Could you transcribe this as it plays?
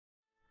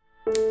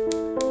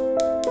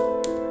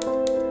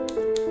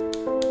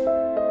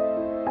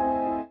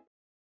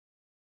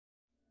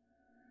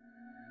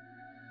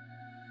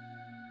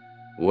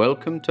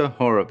Welcome to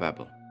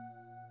HorrorBabble.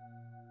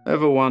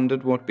 Ever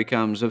wondered what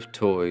becomes of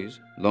toys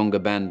long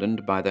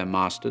abandoned by their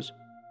masters?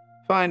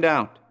 Find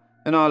out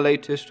in our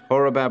latest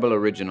HorrorBabble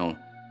original,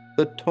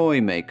 The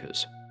Toy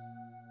Makers.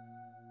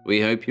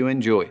 We hope you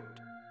enjoy it.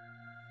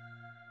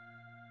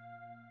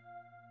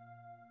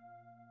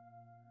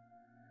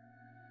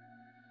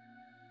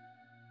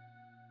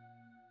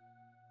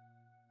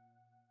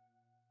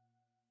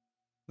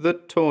 The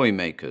Toy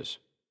Makers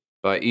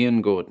by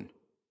Ian Gordon.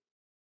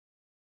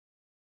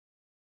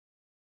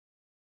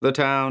 The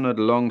town had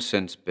long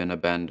since been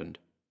abandoned,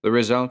 the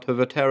result of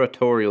a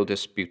territorial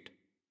dispute.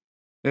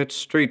 Its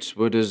streets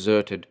were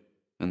deserted,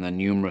 and the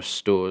numerous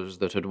stores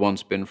that had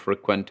once been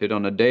frequented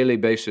on a daily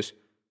basis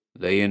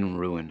lay in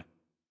ruin.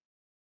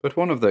 But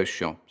one of those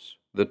shops,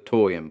 the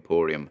Toy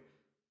Emporium,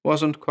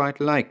 wasn't quite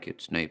like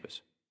its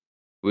neighbors.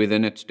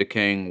 Within its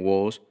decaying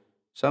walls,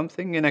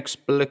 something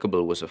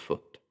inexplicable was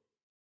afoot.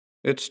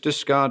 Its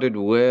discarded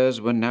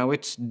wares were now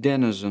its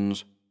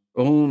denizens,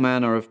 all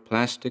manner of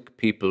plastic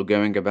people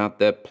going about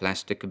their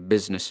plastic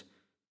business,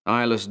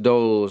 eyeless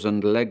dolls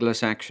and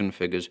legless action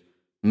figures,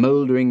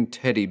 mouldering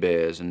teddy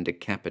bears and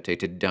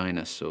decapitated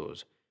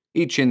dinosaurs,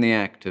 each in the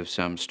act of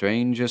some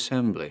strange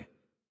assembly,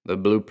 the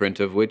blueprint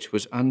of which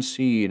was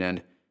unseen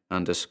and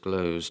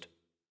undisclosed.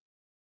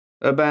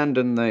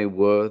 Abandoned they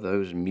were,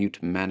 those mute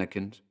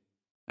mannequins.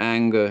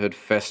 Anger had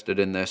festered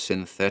in their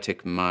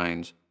synthetic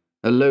minds,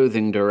 a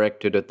loathing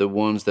directed at the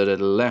ones that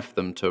had left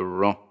them to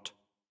rot.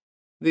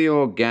 The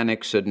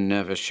organics had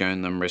never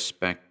shown them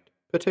respect,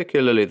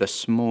 particularly the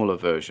smaller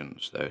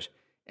versions, those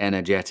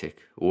energetic,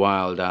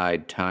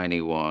 wild-eyed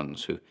tiny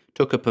ones who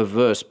took a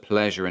perverse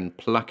pleasure in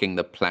plucking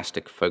the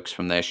plastic folks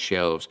from their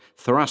shelves,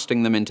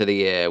 thrusting them into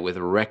the air with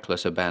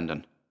reckless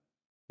abandon.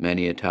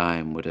 Many a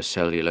time would a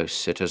cellulose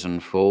citizen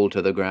fall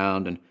to the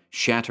ground and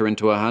shatter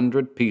into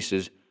 100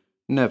 pieces,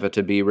 never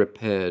to be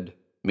repaired,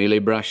 merely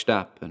brushed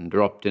up and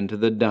dropped into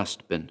the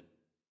dustbin.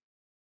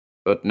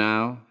 But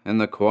now, in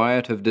the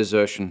quiet of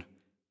desertion,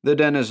 the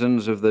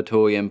denizens of the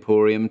Toy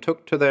Emporium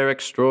took to their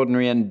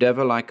extraordinary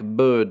endeavor like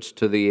birds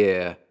to the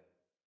air.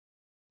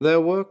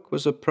 Their work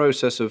was a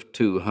process of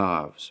two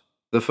halves.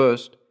 The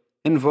first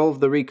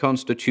involved the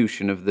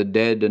reconstitution of the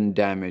dead and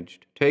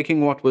damaged,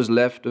 taking what was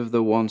left of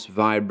the once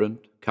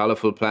vibrant,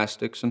 colorful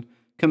plastics and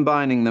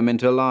combining them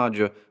into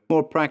larger,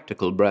 more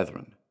practical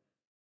brethren.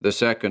 The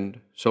second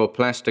saw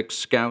plastic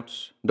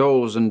scouts,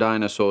 dolls and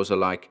dinosaurs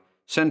alike,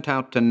 sent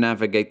out to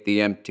navigate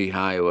the empty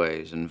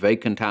highways and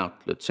vacant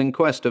outlets in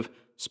quest of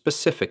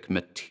specific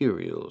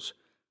materials,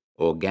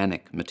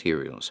 organic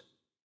materials.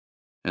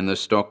 In the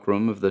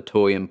stockroom of the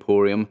Toy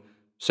Emporium,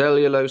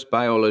 cellulose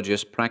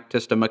biologists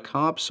practiced a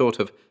macabre sort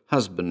of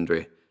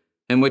husbandry,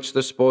 in which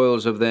the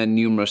spoils of their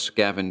numerous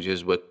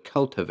scavengers were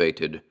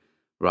cultivated,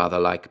 rather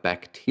like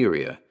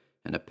bacteria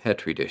in a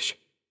petri dish.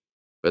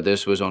 But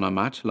this was on a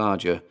much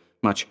larger,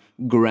 much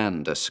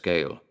grander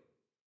scale.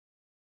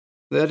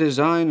 Their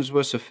designs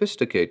were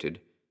sophisticated,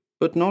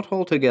 but not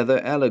altogether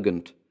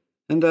elegant,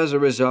 and as a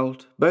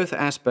result, both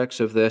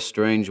aspects of their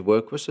strange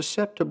work were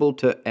susceptible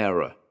to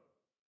error.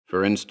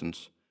 For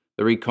instance,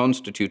 the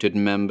reconstituted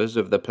members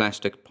of the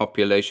plastic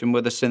population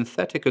were the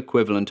synthetic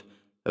equivalent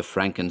of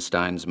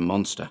Frankenstein's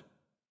monster.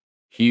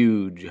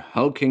 Huge,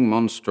 hulking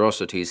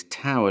monstrosities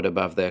towered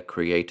above their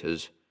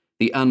creators,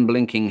 the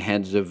unblinking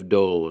heads of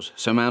dolls,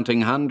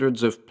 surmounting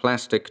hundreds of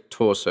plastic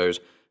torsos,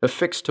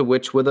 affixed to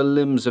which were the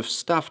limbs of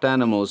stuffed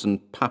animals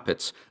and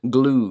puppets,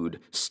 glued,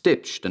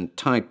 stitched, and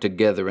tied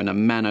together in a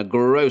manner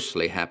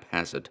grossly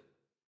haphazard.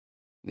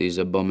 These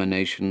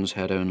abominations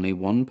had only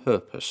one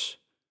purpose,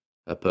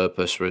 a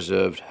purpose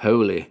reserved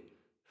wholly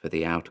for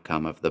the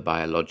outcome of the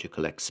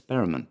biological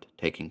experiment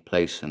taking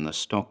place in the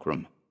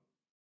stockroom.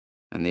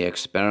 And the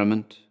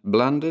experiment,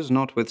 blunders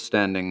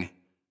notwithstanding,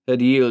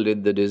 had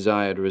yielded the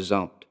desired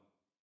result.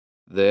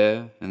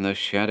 There, in the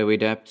shadowy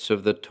depths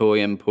of the Toy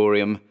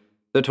Emporium,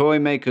 the toy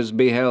makers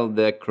beheld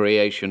their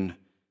creation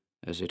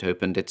as it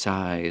opened its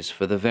eyes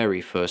for the very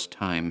first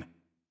time.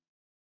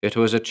 It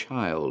was a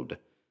child,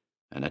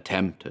 an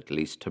attempt at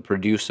least to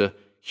produce a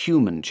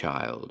human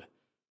child,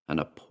 an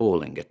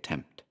appalling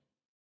attempt.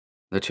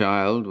 The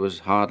child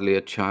was hardly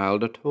a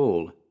child at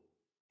all.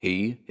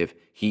 He, if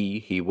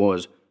he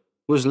was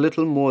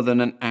little more than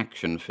an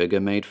action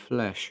figure made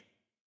flesh.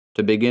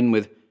 To begin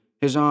with,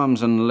 his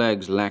arms and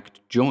legs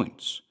lacked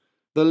joints.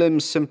 The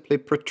limbs simply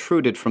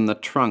protruded from the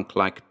trunk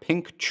like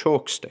pink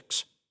chalk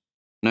sticks.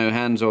 No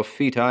hands or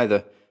feet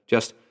either,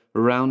 just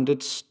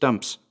rounded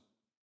stumps.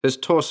 His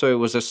torso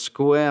was a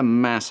square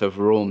mass of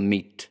raw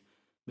meat,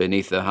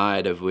 beneath the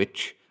hide of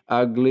which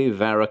ugly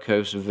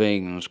varicose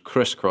veins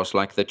crisscrossed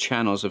like the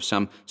channels of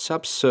some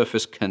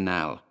subsurface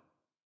canal.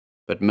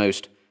 But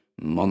most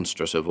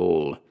monstrous of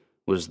all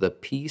was the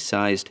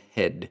pea-sized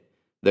head,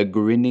 the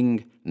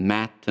grinning,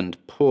 matte and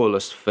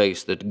poreless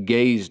face that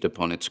gazed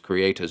upon its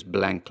creators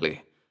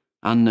blankly,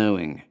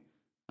 unknowing,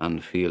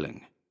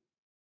 unfeeling.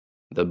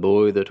 The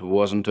boy that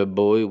wasn't a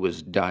boy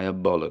was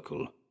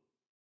diabolical.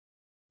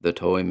 The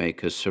toy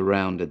makers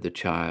surrounded the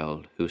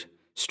child, whose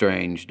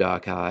strange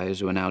dark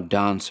eyes were now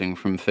dancing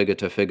from figure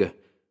to figure,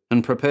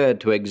 and prepared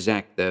to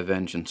exact their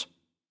vengeance.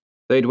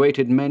 They'd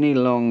waited many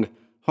long,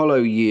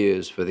 hollow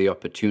years for the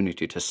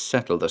opportunity to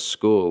settle the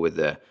score with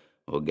their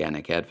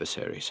organic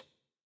adversaries.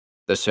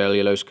 The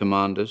cellulose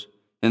commanders,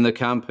 in the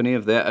company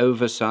of their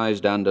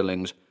oversized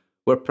underlings,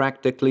 were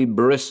practically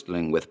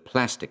bristling with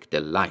plastic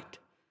delight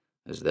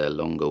as their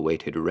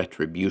long-awaited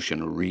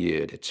retribution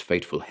reared its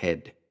fateful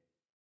head.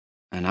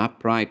 An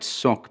upright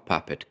sock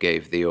puppet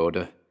gave the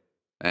order,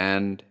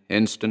 and,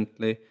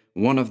 instantly,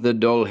 one of the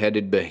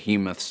doll-headed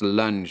behemoths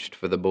lunged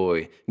for the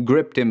boy,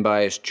 gripped him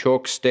by his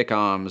chalk-stick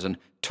arms, and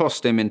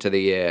tossed him into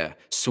the air,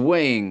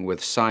 swaying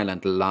with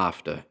silent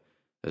laughter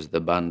as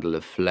the bundle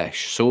of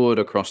flesh soared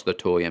across the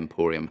toy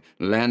emporium,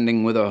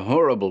 landing with a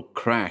horrible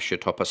crash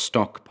atop a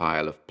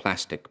stockpile of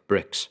plastic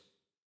bricks.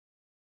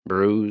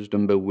 Bruised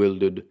and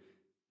bewildered,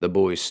 the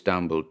boy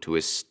stumbled to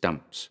his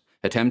stumps,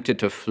 attempted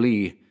to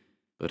flee,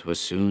 but was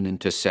soon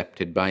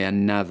intercepted by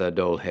another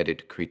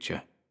doll-headed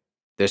creature.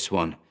 This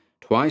one,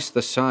 twice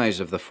the size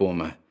of the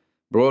former,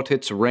 brought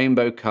its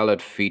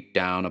rainbow-colored feet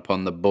down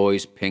upon the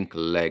boy's pink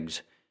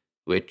legs,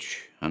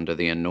 which, under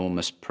the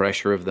enormous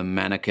pressure of the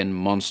mannequin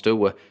monster,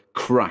 were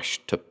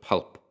crushed to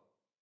pulp.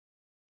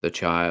 The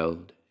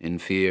child, in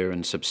fear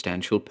and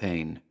substantial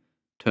pain,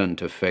 turned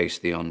to face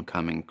the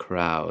oncoming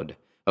crowd,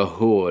 a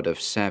horde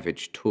of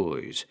savage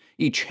toys,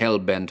 each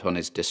hell-bent on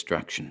his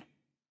destruction.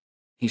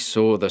 He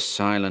saw the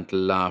silent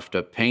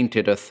laughter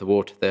painted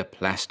athwart their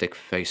plastic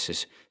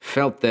faces,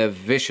 felt their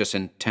vicious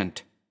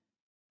intent,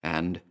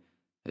 and,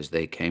 as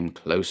they came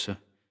closer,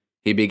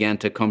 he began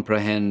to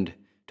comprehend,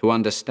 to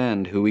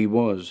understand who he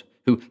was,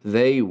 who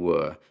they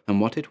were, and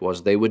what it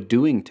was they were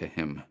doing to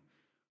him,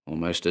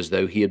 almost as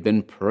though he had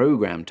been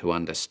programmed to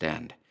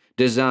understand,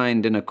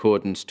 designed in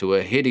accordance to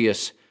a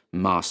hideous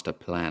master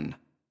plan.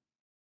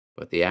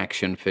 But the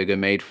action figure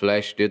made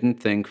flesh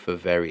didn't think for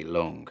very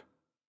long.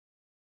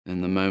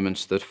 In the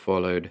moments that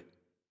followed,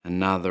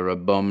 another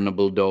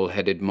abominable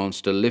doll-headed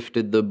monster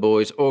lifted the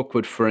boy's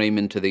awkward frame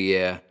into the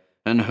air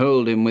and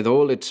hurled him with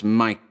all its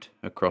might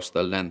across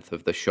the length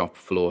of the shop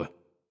floor.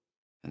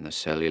 And the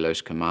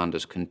cellulose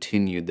commanders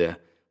continued their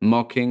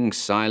mocking,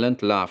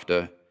 silent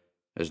laughter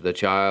as the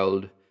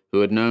child,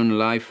 who had known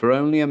life for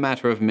only a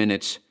matter of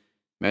minutes,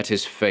 met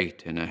his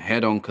fate in a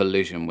head-on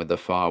collision with the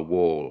far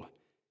wall.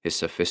 His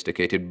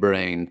sophisticated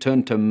brain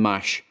turned to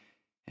mush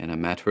in a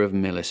matter of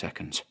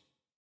milliseconds.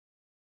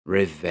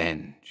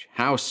 Revenge,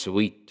 how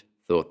sweet,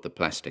 thought the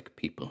plastic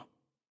people.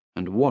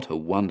 And what a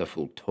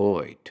wonderful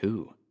toy,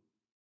 too.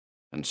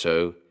 And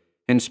so,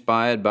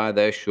 inspired by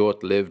their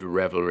short-lived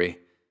revelry,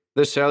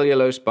 the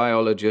cellulose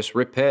biologist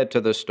repaired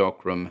to the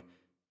stockroom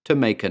to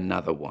make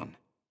another one.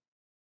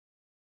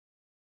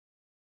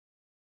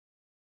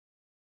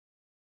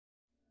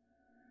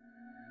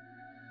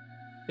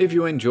 If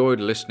you enjoyed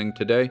listening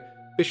today,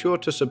 be sure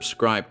to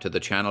subscribe to the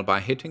channel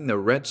by hitting the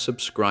red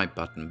subscribe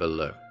button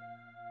below.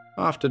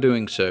 After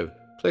doing so,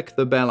 click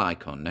the bell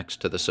icon next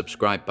to the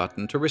subscribe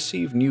button to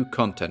receive new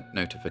content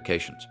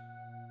notifications.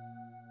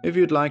 If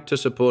you'd like to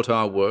support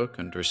our work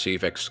and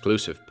receive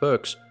exclusive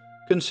perks,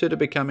 consider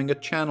becoming a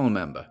channel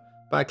member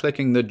by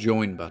clicking the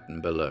Join button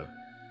below.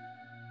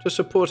 To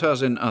support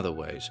us in other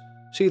ways,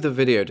 see the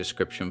video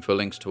description for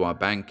links to our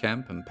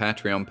Bandcamp and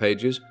Patreon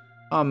pages,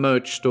 our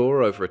merch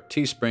store over at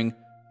Teespring,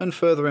 and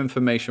further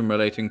information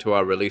relating to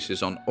our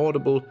releases on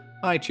Audible,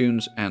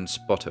 iTunes, and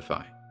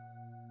Spotify.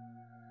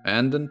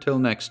 And until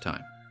next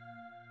time,